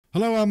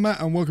Hello, I'm Matt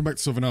and welcome back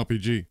to Sovereign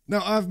RPG.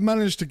 Now, I've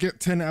managed to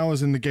get 10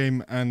 hours in the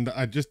game and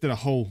I just did a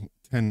whole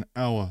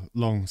 10-hour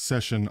long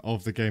session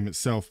of the game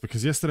itself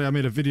because yesterday I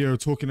made a video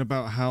talking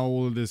about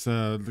how this,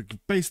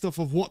 based off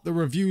of what the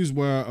reviews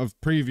were of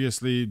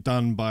previously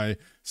done by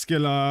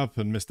Skill Up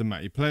and Mr.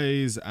 Matty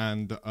Plays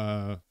and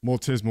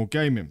Mortismal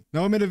Gaming.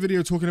 Now, I made a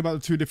video talking about the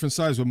two different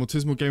sides where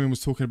Mortismal Gaming was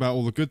talking about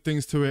all the good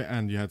things to it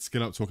and you had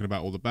Skill Up talking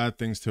about all the bad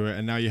things to it,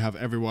 and now you have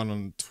everyone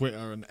on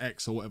Twitter and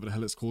X or whatever the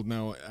hell it's called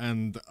now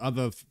and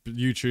other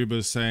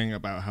YouTubers saying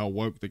about how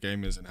woke the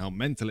game is and how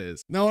mental it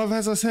is. Now,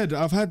 as I said,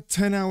 I've had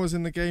 10 hours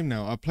in the game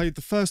now. I played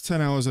the first 10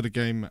 hours of the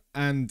game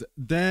and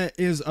there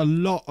is a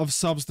lot of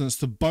substance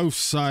to both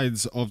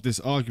sides of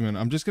this argument.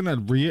 I'm just going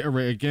to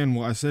reiterate again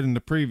what I said in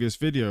the previous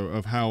video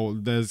of how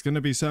there's going to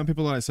be certain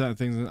people that like certain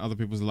things and other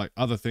people that like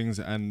other things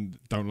and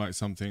don't like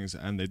some things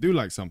and they do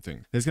like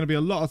something. There's going to be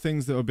a lot of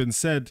things that have been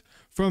said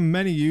from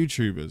many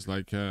YouTubers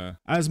like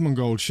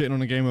Asmongold shitting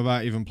on a game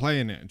without even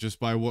playing it just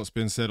by what's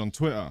been said on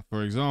Twitter,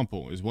 for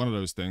example, is one of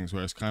those things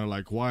where it's kind of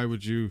like, why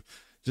would you...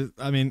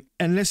 I mean,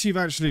 unless you've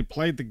actually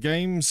played the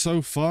game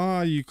so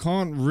far, you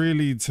can't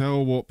really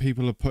tell what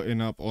people are putting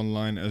up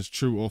online as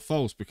true or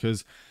false,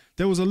 because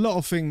there was a lot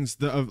of things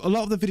that a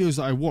lot of the videos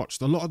that I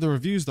watched, a lot of the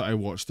reviews that I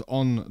watched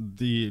on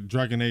the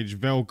Dragon Age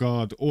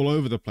Veilguard all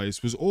over the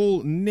place was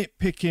all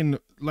nitpicking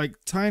like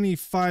tiny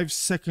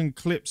 5-second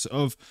clips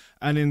of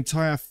an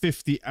entire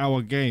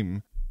 50-hour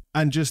game.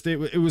 And just it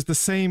was the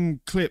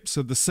same clips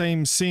of the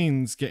same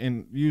scenes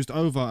getting used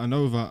over and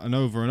over and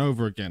over and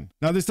over again.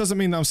 Now, this doesn't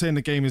mean that I'm saying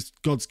the game is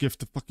God's gift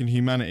to fucking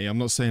humanity. I'm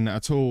not saying that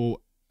at all.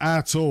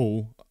 At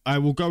all. I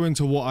will go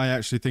into what I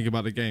actually think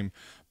about the game.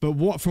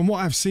 But from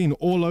what I've seen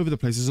all over the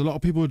place is a lot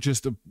of people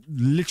just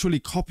literally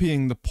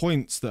copying the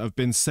points that have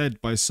been said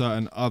by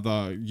certain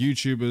other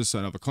YouTubers,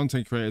 certain other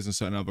content creators, and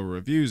certain other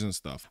reviews and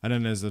stuff. And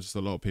then there's just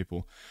a lot of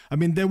people. I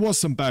mean, there was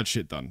some bad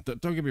shit done.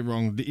 Don't get me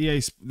wrong.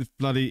 The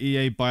bloody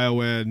EA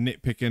BioWare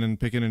nitpicking and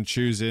picking and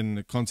choosing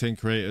the content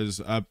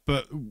creators.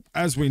 But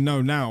as we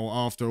know now,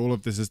 after all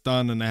of this is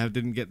done and they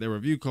didn't get their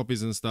review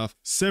copies and stuff,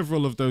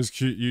 several of those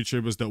cute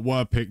YouTubers that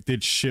were picked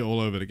did shit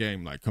all over the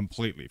game, like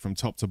completely from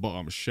top to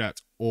bottom,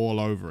 shat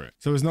all over it.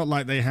 So it's not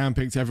like they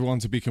handpicked everyone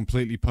to be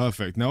completely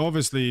perfect. Now,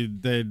 obviously,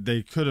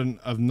 they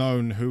couldn't have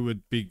known who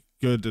would be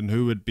good and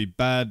who would be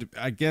bad.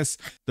 I guess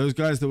those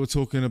guys that were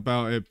talking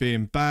about it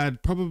being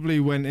bad probably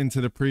went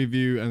into the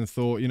preview and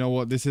thought, you know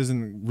what, this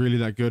isn't really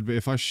that good, but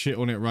if I shit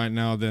on it right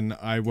now, then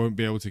I won't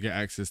be able to get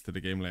access to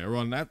the game later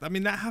on. I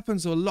mean, that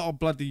happens to a lot of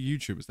bloody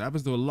YouTubers. That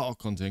happens to a lot of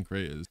content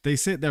creators. They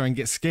sit there and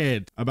get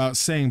scared about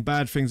saying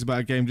bad things about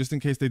a game just in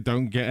case they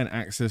don't get an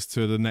access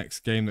to the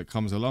next game that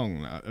comes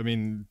along. I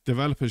mean,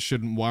 developers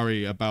shouldn't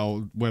worry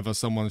about whether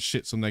someone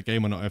shits on their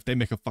game or not if they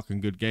make a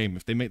fucking good game.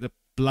 If they make the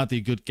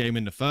bloody good game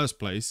in the first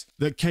place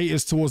that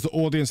caters towards the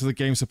audience of the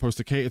game's supposed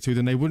to cater to,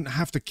 then they wouldn't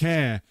have to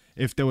care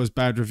if there was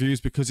bad reviews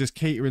because it's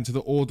catering to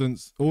the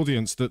audience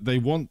that they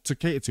want to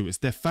cater to. It's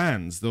their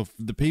fans,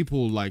 the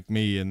people like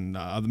me and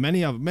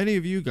many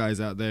of you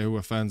guys out there who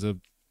are fans of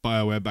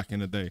BioWare back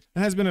in the day.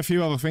 There has been a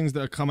few other things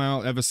that have come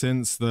out ever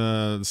since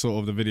the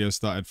video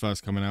started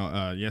first coming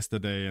out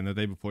yesterday and the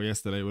day before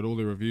yesterday with all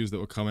the reviews that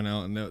were coming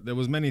out, and there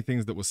was many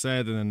things that were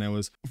said, and then there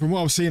was, from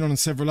what I've seen on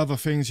several other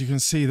things, you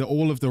can see that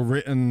all of the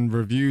written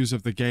reviews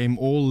of the game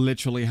all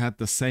literally had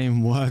the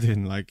same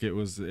wording. Like it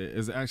was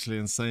actually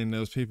insane. There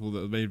was people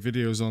that made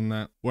videos on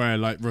that where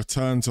like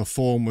return to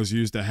form was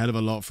used a hell of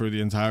a lot through the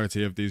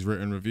entirety of these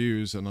written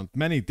reviews, and on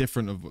many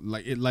different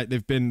like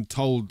they've been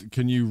told,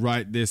 can you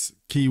write this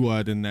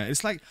keyword in there?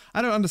 It's like,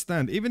 I don't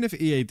understand. Even if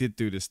EA did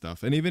do this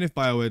stuff, and even if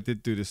BioWare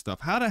did do this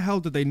stuff, how the hell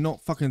did they not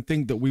fucking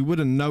think that we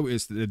wouldn't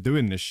notice that they're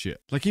doing this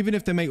shit? Like, even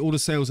if they make all the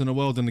sales in the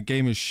world and the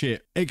game is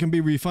shit, it can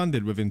be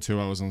refunded within 2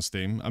 hours on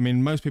Steam. I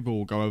mean, most people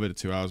will go over the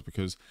 2 hours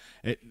because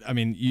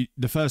the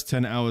first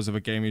 10 hours of a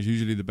game is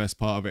usually the best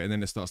part of it, and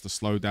then it starts to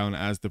slow down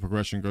as the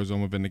progression goes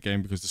on within the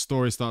game because the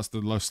story starts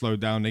to slow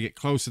down. They get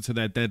closer to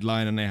their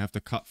deadline and they have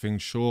to cut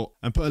things short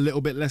and put a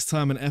little bit less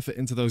time and effort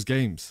into those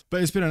games.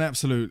 But it's been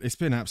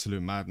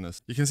absolute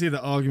madness. You can see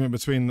the argument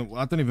between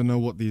I don't even know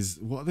what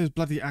are those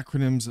bloody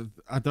acronyms.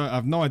 I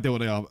have no idea what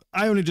they are.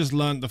 I only just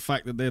learned the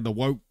fact that they're the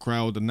woke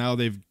crowd, and now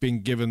they've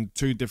been given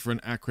 2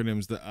 different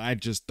acronyms that I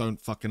just don't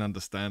fucking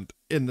understand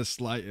in the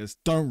slightest.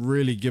 Don't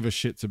really give a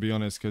shit, to be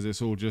honest, because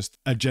it's all just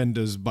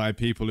agendas by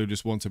people who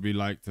just want to be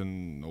liked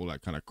and all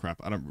that kind of crap.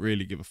 I don't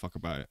really give a fuck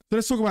about it. So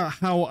let's talk about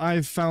how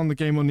I've found the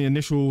game on the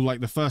initial, like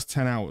the first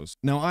 10 hours.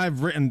 Now,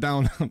 I've written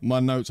down my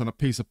notes on a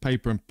piece of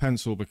paper and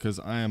pencil because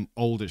I am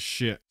old as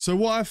shit. So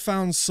what I've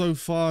found so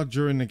far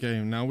during the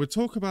game, now we'll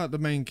talk about the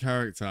main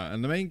character,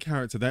 and the main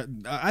character that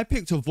I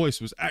picked, her voice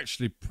was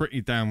actually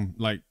pretty damn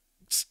like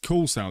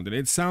cool sounding.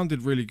 It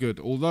sounded really good,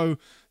 although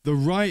the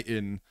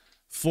writing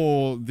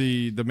for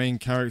the main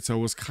character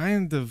was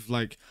kind of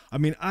like, I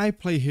mean, I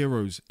play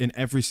heroes in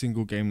every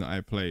single game that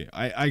I play.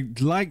 I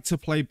like to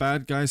play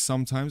bad guys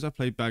sometimes. I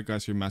play bad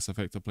guys through Mass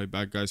Effect, I play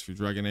bad guys through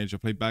Dragon Age, I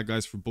play bad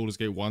guys through Baldur's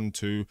Gate 1,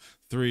 2,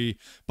 3,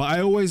 but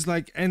I always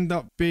like end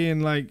up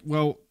being like,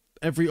 well,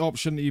 every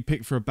option that you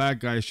pick for a bad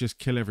guy is just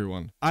kill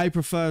everyone. I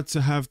prefer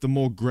to have the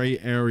more gray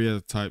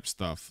area type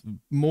stuff,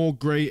 more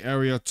gray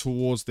area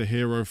towards the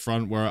hero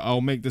front, where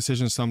I'll make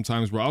decisions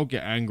sometimes where I'll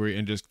get angry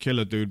and just kill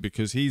a dude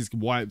because he's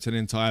wiped an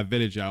entire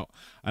village out,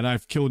 and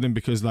I've killed him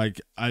because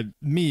like I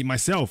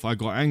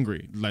got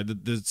angry. Like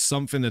there's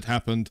something that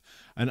happened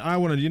and I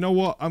wanted, you know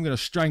what, I'm gonna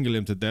strangle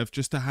him to death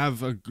just to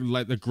have a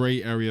like the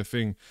gray area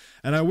thing.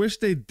 And I wish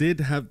they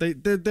did have,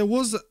 there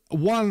was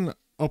one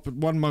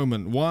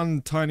moment,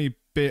 one tiny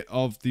bit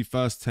of the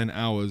first 10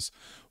 hours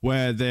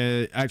where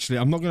they're actually,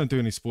 I'm not going to do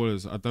any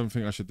spoilers. I don't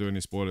think I should do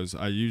any spoilers.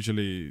 I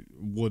usually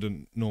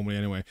wouldn't normally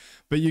anyway.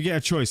 But you get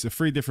a choice of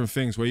 3 different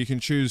things where you can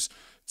choose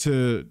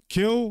to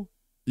kill,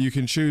 you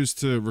can choose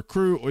to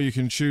recruit, or you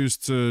can choose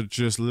to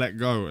just let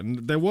go.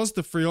 And there was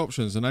the 3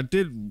 options, and I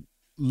did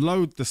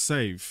load the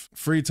save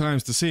 3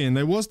 times to see, and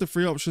there was the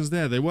 3 options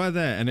there. They were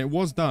there, and it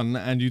was done,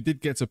 and you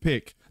did get to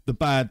pick the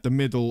bad, the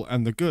middle,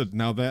 and the good.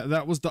 Now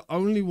that was the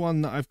only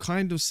one that I've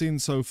kind of seen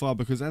so far,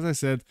 because as I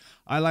said,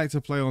 I like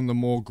to play on the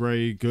more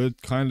grey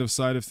good kind of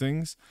side of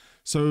things.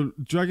 So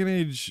Dragon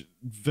Age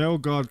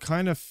Veilguard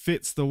kind of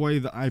fits the way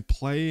that I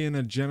play in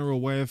a general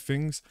way of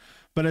things,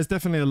 but there's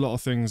definitely a lot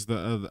of things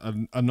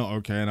that are not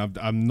okay, and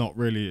I'm not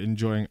really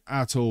enjoying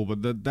at all.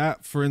 But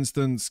that for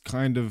instance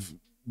kind of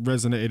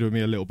resonated with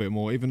me a little bit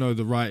more, even though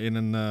the writing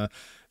and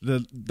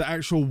the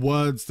actual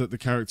words that the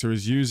character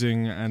is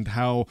using, and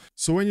how,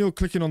 so when you're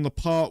clicking on the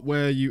part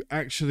where you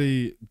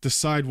actually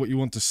decide what you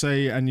want to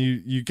say, and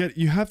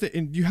you have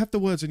the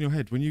words in your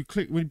head when you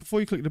click,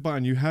 before you click the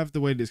button, you have the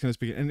way that it's going to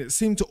speak, and it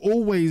seemed to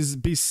always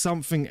be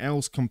something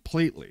else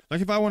completely. Like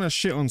if I want to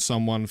shit on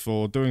someone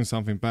for doing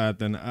something bad,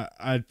 then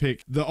I'd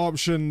pick the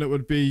option that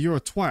would be you're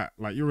a twat,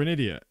 like you're an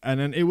idiot, and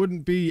then it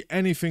wouldn't be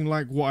anything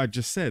like what I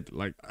just said.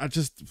 Like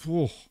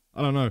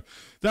I don't know.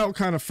 That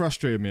kind of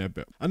frustrated me a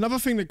bit. Another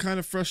thing that kind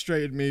of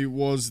frustrated me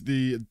was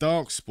the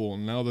Darkspawn.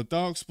 Now, the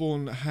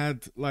Darkspawn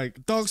had,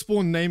 like,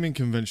 Darkspawn naming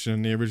convention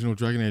in the original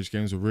Dragon Age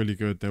games were really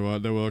good. They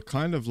were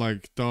kind of,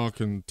 like, dark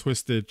and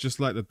twisted, just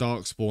like the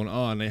Darkspawn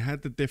are, and they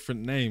had the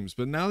different names.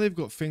 But now they've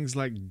got things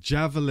like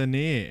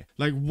Javelineer.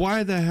 Like,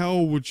 why the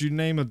hell would you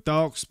name a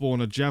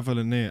Darkspawn a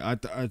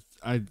Javelineer?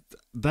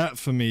 That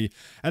for me,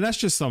 and that's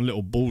just some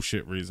little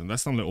bullshit reason.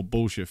 That's some little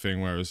bullshit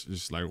thing where it's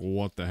just like,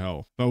 what the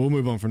hell? But we'll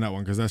move on from that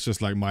one, because that's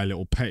just like my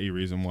little petty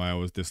reason why I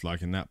was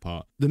disliking that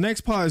part. The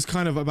next part is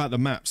kind of about the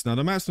maps. Now,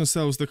 the maps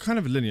themselves, they're kind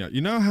of linear. You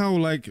know how,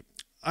 like,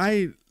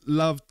 I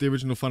loved the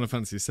original Final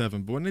Fantasy VII,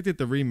 but when they did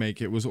the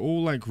remake, it was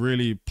all like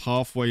really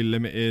pathway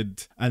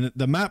limited, and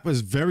the map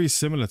was very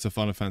similar to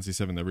Final Fantasy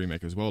VII, the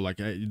remake as well. Like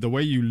the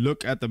way you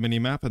look at the mini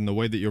map and the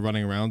way that you're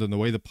running around and the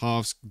way the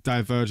paths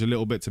diverge a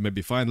little bit to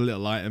maybe find a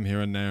little item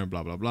here and there and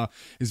blah blah blah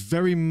is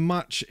very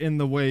much in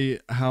the way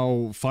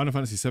how Final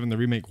Fantasy VII, the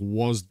remake,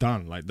 was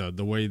done. Like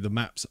the way the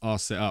maps are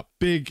set up,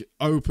 big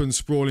open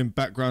sprawling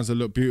backgrounds that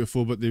look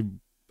beautiful, but the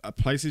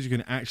places you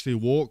can actually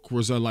walk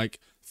was like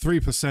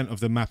 3% of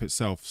the map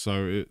itself.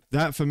 So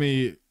that for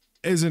me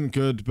isn't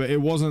good, but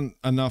it wasn't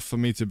enough for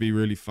me to be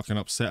really fucking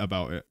upset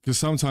about it, because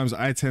sometimes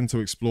I tend to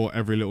explore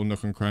every little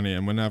nook and cranny,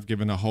 and when I've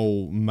given a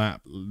whole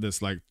map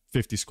that's like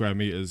 50 square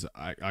meters,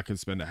 I could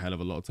spend a hell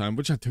of a lot of time,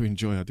 which I do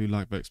enjoy. I do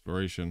like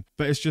exploration,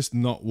 but it's just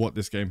not what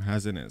this game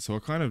has in it. So I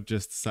kind of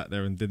just sat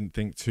there and didn't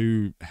think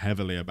too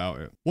heavily about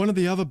it. One of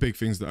the other big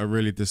things that I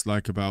really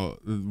dislike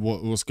about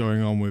what's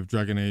going on with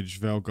Dragon Age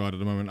Veilguard at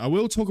the moment, I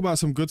will talk about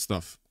some good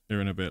stuff here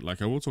in a bit.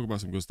 Like, I will talk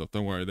about some good stuff,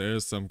 don't worry,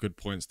 there's some good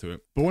points to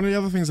it. But one of the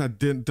other things I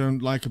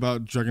don't like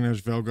about Dragon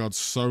Age Veilguard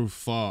so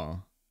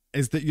far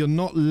is that you're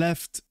not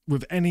left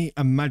with any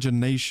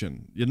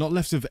imagination. You're not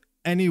left with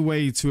any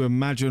way to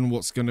imagine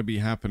what's going to be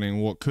happening,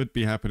 what could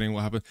be happening,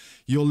 what happened.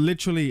 You're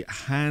literally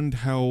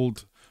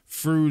handheld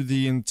through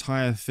the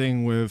entire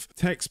thing with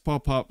text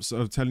pop-ups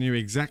of telling you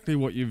exactly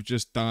what you've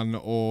just done,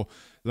 or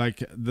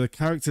like the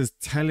characters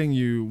telling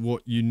you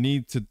what you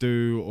need to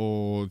do,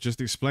 or just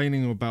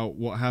explaining about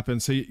what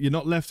happened. So you're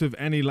not left with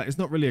any, like, it's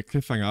not really a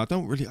cliffhanger.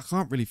 I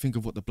can't really think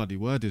of what the bloody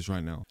word is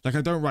right now. Like,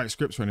 I don't write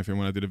scripts or anything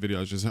when I do the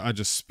video. I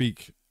just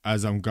speak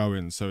as I'm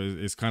going. So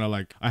it's kind of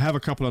like I have a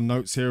couple of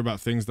notes here about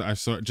things that I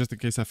saw just in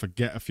case I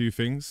forget a few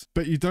things,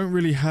 but you don't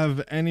really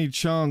have any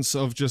chance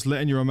of just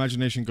letting your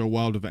imagination go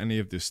wild with any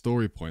of the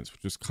story points,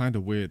 which was kind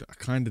of weird. I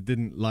kind of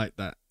didn't like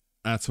that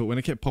at all when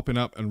it kept popping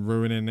up and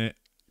ruining it,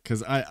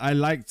 because I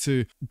like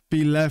to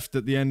be left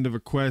at the end of a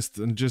quest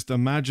and just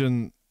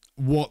imagine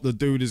what the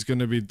dude is going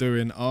to be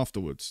doing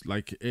afterwards.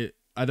 Like,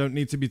 I don't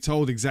need to be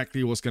told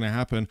exactly what's going to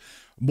happen,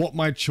 what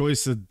my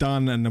choice has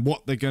done, and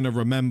what they're going to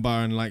remember.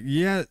 And like,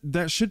 yeah,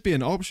 that should be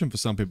an option for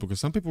some people,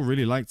 because some people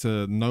really like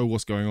to know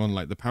what's going on,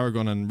 like the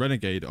Paragon and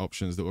Renegade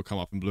options that will come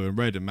up in Blue and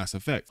Red in Mass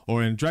Effect,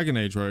 or in Dragon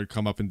Age where it would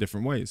come up in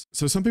different ways.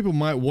 So some people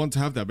might want to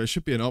have that, but it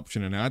should be an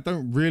option. And I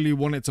don't really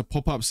want it to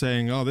pop up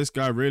saying, oh, this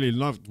guy really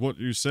loved what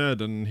you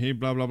said and he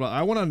blah blah blah.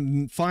 I want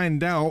to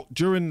find out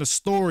during the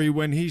story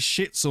when he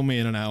shits on me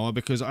in an hour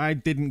because I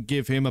didn't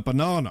give him a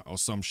banana or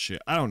some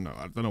shit. I don't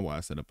know why I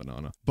said a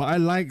banana, but I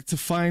like to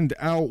find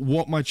out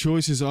what my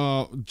choices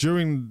are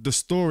during the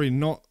story,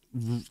 not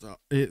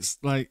it's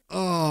like,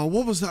 oh,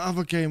 what was that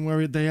other game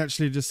where they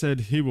actually just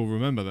said, he will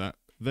remember that,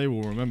 they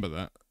will remember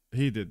that.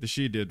 He did,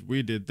 she did,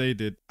 we did, they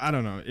did. I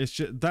don't know. It's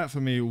just that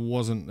for me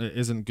it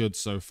isn't good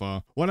so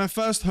far. When I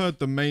first heard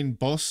the main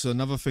boss,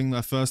 another thing that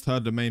I first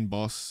heard the main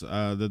boss,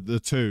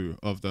 the two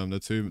of them,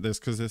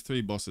 because there's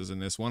three bosses in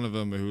this. One of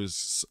them who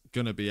was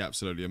gonna be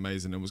absolutely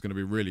amazing and was gonna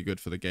be really good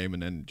for the game,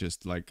 and then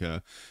just like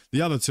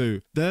the other two,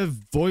 their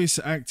voice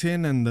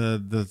acting and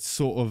the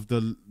sort of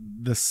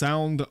the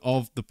sound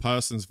of the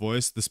person's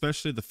voice,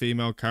 especially the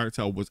female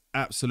character, was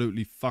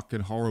absolutely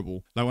fucking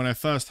horrible. Like when I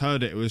first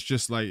heard it, it was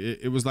just like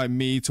it was like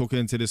me talking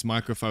into this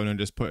microphone and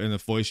just putting a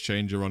voice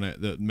changer on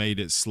it that made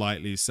it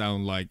slightly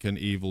sound like an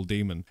evil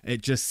demon.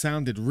 It just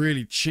sounded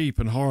really cheap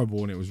and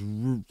horrible, and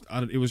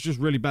it was just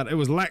really bad. It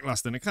was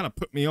lackluster, and it kind of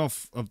put me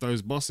off of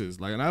those bosses.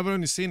 Like, and I've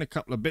only seen a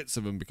couple of bits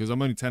of them because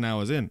I'm only 10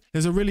 hours in.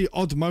 There's a really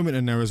odd moment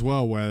in there as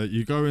well where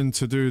you go in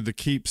to do the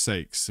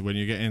keepsakes when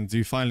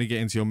you finally get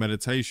into your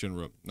meditation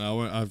room. Now,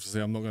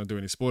 obviously, I'm not going to do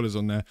any spoilers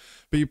on there,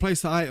 but you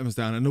place the items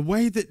down, and the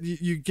way that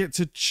you get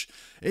to,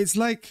 it's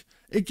like,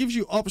 it gives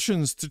you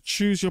options to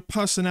choose your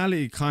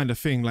personality kind of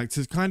thing, like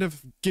to kind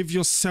of give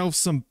yourself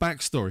some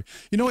backstory.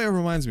 You know what it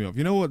reminds me of?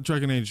 You know what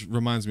Dragon Age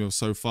reminds me of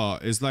so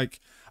far is like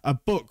a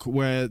book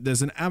where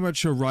there's an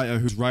amateur writer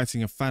who's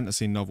writing a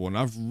fantasy novel, and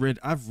I've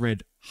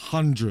read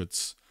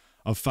hundreds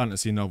of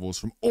fantasy novels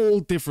from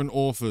all different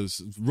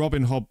authors.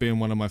 Robin Hobb being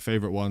one of my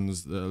favorite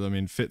ones. I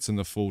mean, Fitz and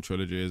the Fall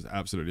trilogy is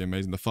absolutely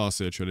amazing. The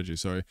Farseer trilogy,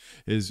 sorry,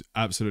 is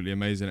absolutely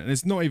amazing. And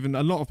it's not even,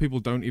 a lot of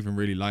people don't even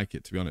really like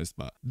it, to be honest.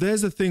 But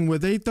there's a thing where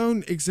they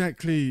don't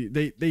exactly,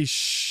 they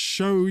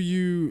show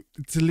you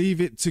to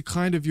leave it to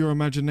kind of your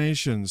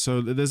imagination.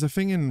 So there's a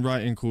thing in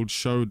writing called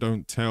show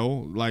don't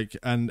tell, like,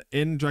 and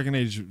in Dragon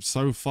Age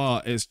so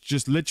far it's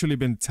just literally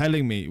been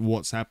telling me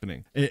what's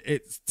happening.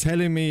 It's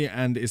telling me,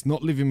 and it's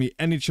not leaving me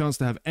any chance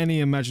to have any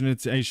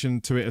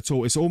imagination to it at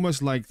all. It's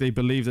almost like they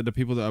believe that the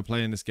people that are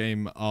playing this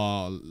game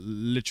are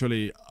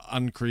literally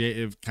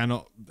uncreative,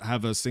 cannot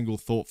have a single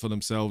thought for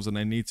themselves, and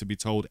they need to be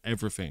told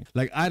everything.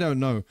 Like, I don't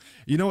know,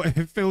 you know what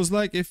it feels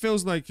like? It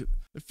feels like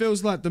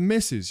the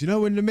missus, you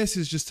know, when the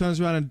missus just turns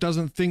around and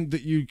doesn't think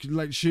that you,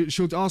 like,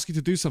 she'll ask you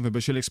to do something,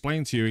 but she'll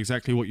explain to you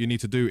exactly what you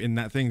need to do in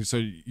that thing, so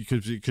you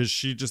could, because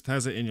she just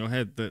has it in your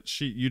head that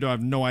you don't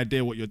have no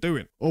idea what you're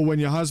doing. Or when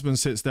your husband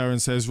sits there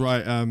and says,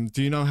 right,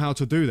 do you know how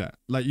to do that?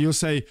 Like, you'll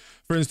say,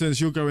 for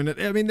instance, you'll go in,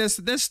 I mean,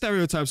 there's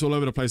stereotypes all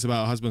over the place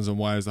about husbands and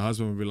wives. The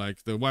husband would be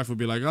like, the wife would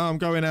be like, oh, I'm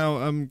going out,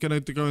 I'm gonna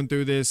go and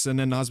do this, and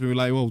then the husband would be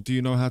like, well, do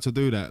you know how to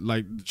do that?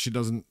 Like,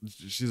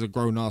 she's a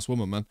grown-ass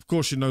woman, man. Of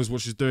course she knows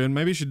what she's doing,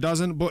 maybe she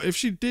doesn't, but if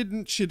she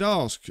didn't, she'd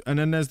ask. And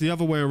then there's the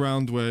other way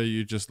around where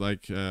you just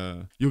like,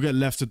 you'll get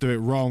left to do it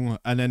wrong,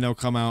 and then they'll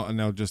come out and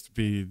they'll just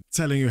be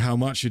telling you how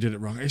much you did it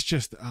wrong. It's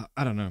just,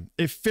 I don't know.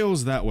 It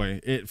feels that way.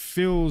 It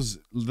feels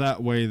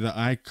that way that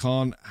I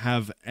can't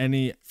have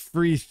any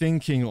free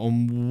thinking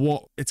on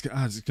what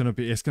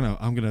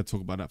I'm gonna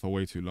talk about that for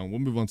way too long. We'll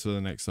move on to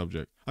the next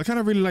subject. I kind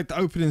of really like the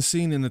opening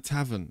scene in the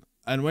tavern.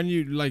 And when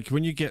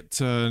you get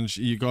to,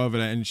 you go over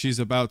there and she's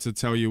about to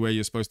tell you where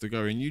you're supposed to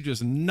go, and you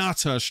just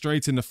nut her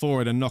straight in the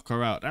forehead and knock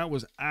her out. That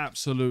was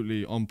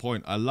absolutely on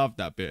point. I loved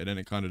that bit, and then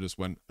it kind of just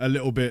went a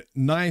little bit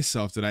nice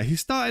after that. He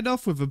started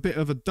off with a bit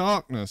of a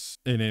darkness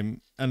in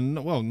him,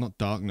 and, well, not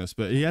darkness,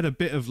 but he had a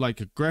bit of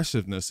like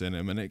aggressiveness in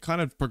him, and it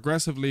kind of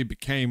progressively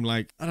became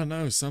like, I don't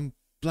know, some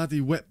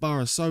bloody wet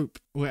bar of soap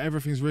where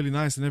everything's really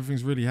nice and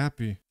everything's really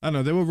happy. I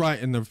know they were right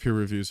in the peer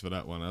reviews for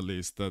that one, at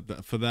least.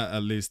 For that,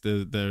 at least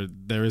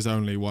there is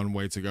only one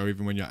way to go.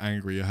 Even when you're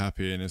angry, you're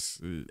happy, and it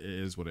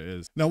is what it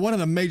is. Now, one of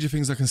the major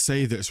things I can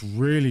say that's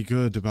really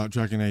good about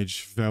Dragon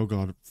Age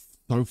Veilguard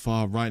so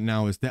far right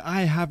now is that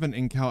I haven't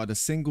encountered a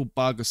single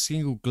bug, a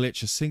single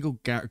glitch, a single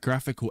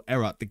graphical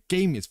error. The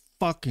game is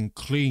fucking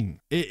clean.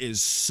 It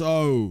is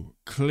so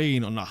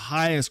clean on the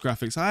highest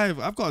graphics.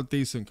 I've got a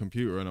decent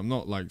computer, and I'm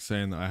not like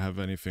saying that I have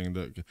anything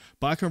that,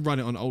 but I can run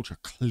it on ultra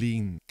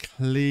clean,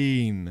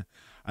 and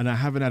I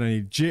haven't had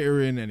any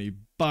jittering, any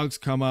bugs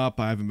come up.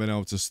 I haven't been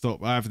able to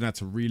stop. I haven't had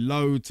to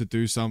reload to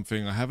do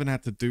something. I haven't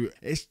had to do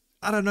it's.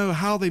 I don't know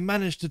how they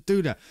managed to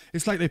do that.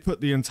 It's like they put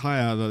the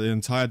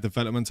entire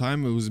development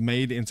time, it was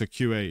made into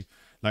QA,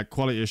 like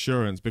quality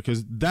assurance,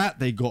 because that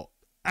they got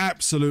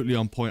absolutely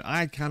on point.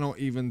 I cannot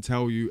even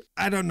tell you.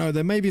 I don't know.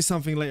 There may be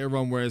something later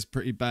on where it's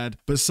pretty bad,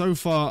 but so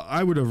far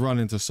I would have run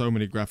into so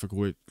many graphical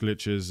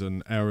glitches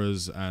and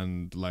errors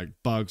and like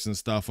bugs and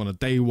stuff on a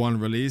day one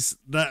release.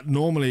 That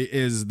normally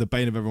is the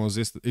bane of everyone's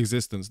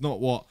existence, not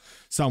what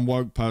some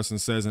woke person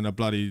says in a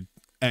bloody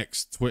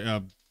X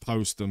Twitter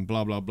post and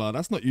blah blah blah.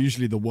 That's not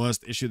usually the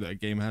worst issue that a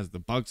game has, the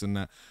bugs and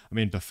that. I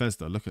mean,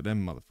 Bethesda, look at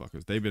them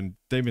motherfuckers. They've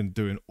been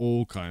doing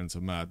all kinds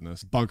of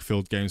madness,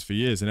 bug-filled games for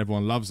years, and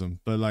everyone loves them.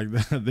 But like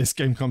this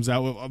game comes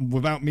out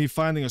without me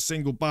finding a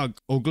single bug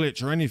or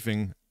glitch or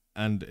anything.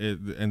 and it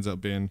ends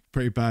up being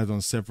pretty bad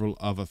on several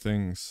other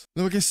things.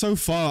 Now, I guess so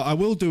far, I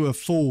will do a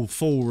full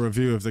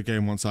review of the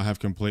game once I have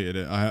completed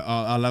it.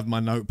 I'll have my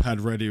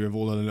notepad ready with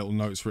all of the little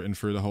notes written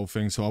through the whole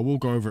thing, so I will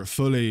go over it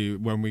fully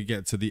when we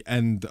get to the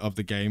end of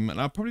the game, and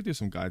I'll probably do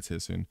some guides here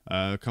soon.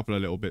 A couple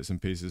of little bits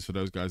and pieces for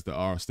those guys that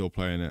are still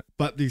playing it.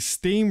 But the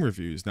Steam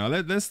reviews, now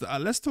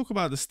let's talk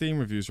about the Steam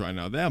reviews right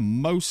now. They're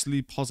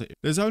mostly positive.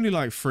 There's only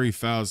like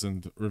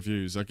 3,000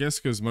 reviews, I guess,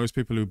 because most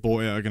people who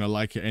bought it are going to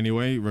like it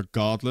anyway,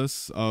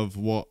 regardless of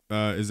what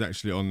is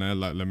actually on there.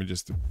 Like, let me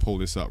just pull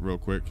this up real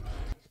quick.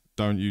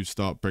 Don't you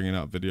start bringing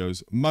up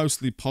videos.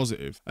 Mostly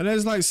positive. And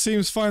there's like,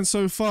 seems fine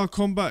so far.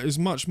 Combat is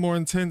much more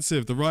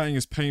intensive. The writing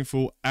is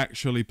painful,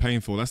 actually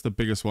painful. That's the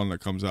biggest one that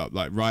comes up.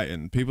 Like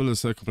writing. People are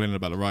so complaining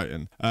about the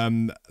writing.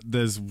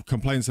 There's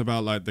complaints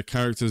about like the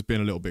characters being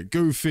a little bit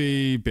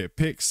goofy, bit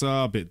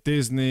Pixar, bit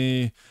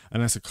Disney.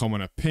 And that's a common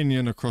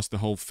opinion across the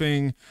whole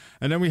thing.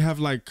 And then we have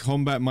like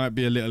combat might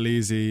be a little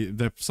easy.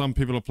 Some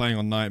people are playing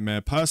on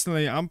Nightmare.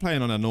 Personally, I'm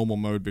playing on a normal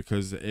mode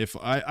because if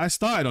I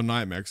started on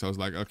Nightmare because I was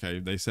like, okay,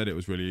 they said it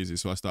was really easy.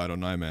 So I started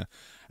on Nightmare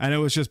and it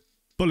was just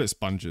bullet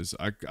sponges.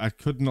 I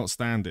could not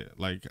stand it.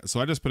 Like, so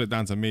I just put it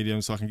down to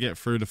medium so I can get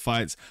through the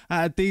fights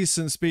at a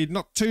decent speed.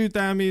 Not too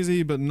damn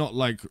easy, but not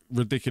like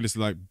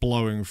ridiculously like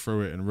blowing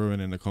through it and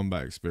ruining the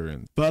combat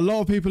experience. But a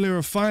lot of people here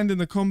are finding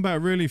the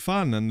combat really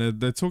fun, and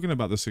they're talking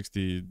about the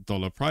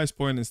 $60 price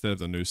point instead of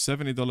the new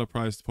 $70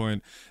 price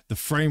point. The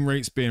frame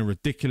rates being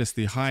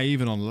ridiculously high,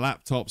 even on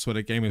laptops where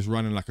the game is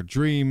running like a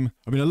dream.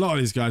 I mean, a lot of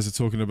these guys are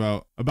talking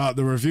about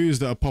the reviews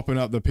that are popping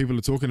up that people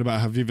are talking about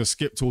have either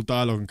skipped all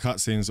dialogue and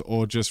cutscenes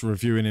or just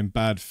reviewing in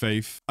bad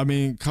faith. I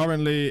mean,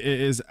 currently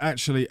it is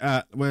actually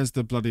at, where's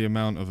the bloody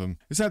amount of them?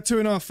 It's at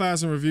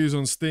 2,500 reviews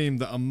on Steam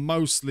that are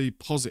mostly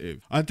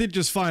positive. I did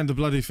just find the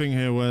bloody thing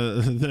here where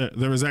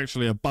there is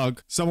actually a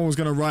bug. Someone was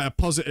going to write a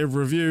positive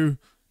review,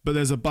 but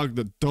there's a bug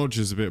that Dodge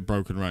is a bit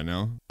broken right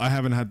now. I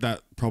haven't had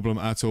that problem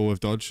at all with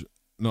Dodge.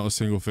 Not a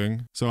single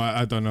thing. So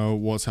I don't know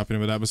what's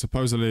happening with that, but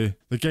supposedly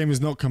the game is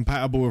not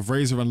compatible with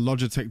Razer and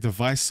Logitech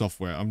device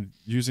software. I'm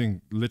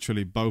using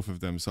literally both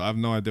of them, so I have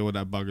no idea what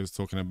that bug is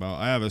talking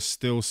about. I have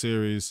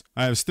SteelSeries,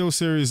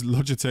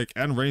 Logitech,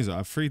 and Razer. I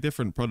have 3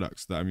 different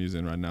products that I'm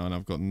using right now, and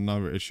I've got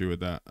no issue with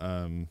that.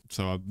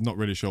 So I'm not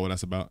really sure what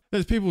that's about.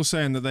 There's people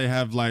saying that they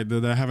have like that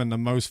they're having the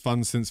most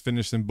fun since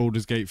finishing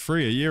Baldur's Gate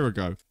 3 a year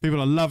ago.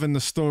 People are loving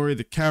the story,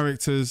 the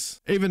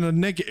characters. Even the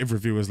negative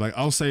reviewers like,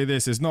 I'll say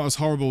this, it's not as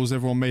horrible as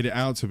everyone made it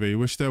out to be.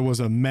 Wish there was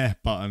a meh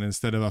button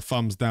instead of a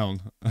thumbs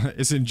down.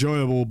 It's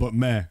enjoyable but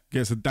meh.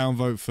 Gets a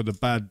downvote for the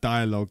bad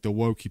dialogue, the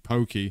wokey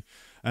pokey,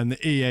 and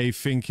the EA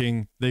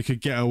thinking they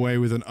could get away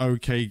with an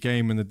okay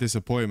game and the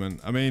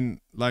disappointment. I mean,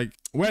 like,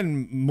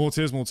 when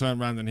Mortismal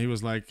turned around and he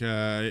was like,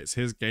 it's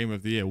his game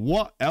of the year.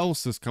 What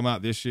else has come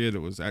out this year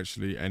that was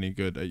actually any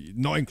good?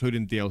 Not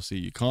including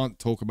DLC. You can't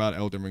talk about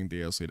Elden Ring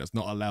DLC. That's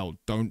not allowed.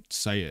 Don't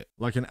say it.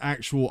 Like an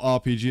actual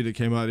RPG that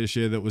came out this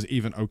year that was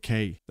even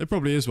okay. There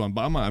probably is one,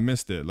 but I might have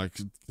missed it. Like,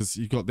 because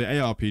you got the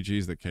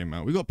ARPGs that came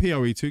out. We got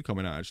PoE 2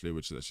 coming out, actually,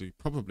 which is actually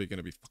probably going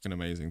to be fucking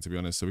amazing, to be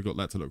honest. So we got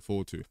that to look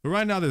forward to. But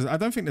right now, I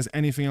don't think there's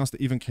anything else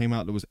that even came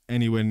out that was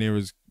anywhere near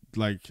as,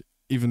 like,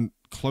 even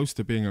close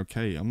to being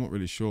okay. I'm not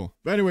really sure.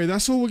 But anyway,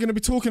 that's all we're going to be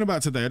talking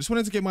about today. I just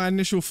wanted to get my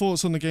initial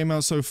thoughts on the game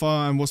out so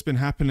far and what's been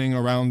happening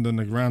around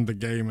the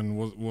game and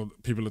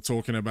what people are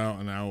talking about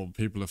and how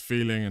people are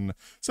feeling and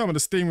some of the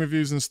Steam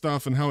reviews and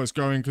stuff and how it's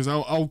going, because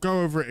I'll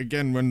go over it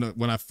again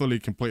when I fully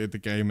completed the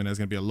game, and there's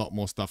going to be a lot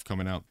more stuff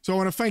coming out. So I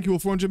want to thank you all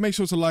for watching. Make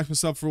sure to like and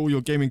sub for all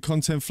your gaming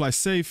content. Fly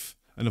safe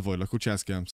and avoid local chat scams.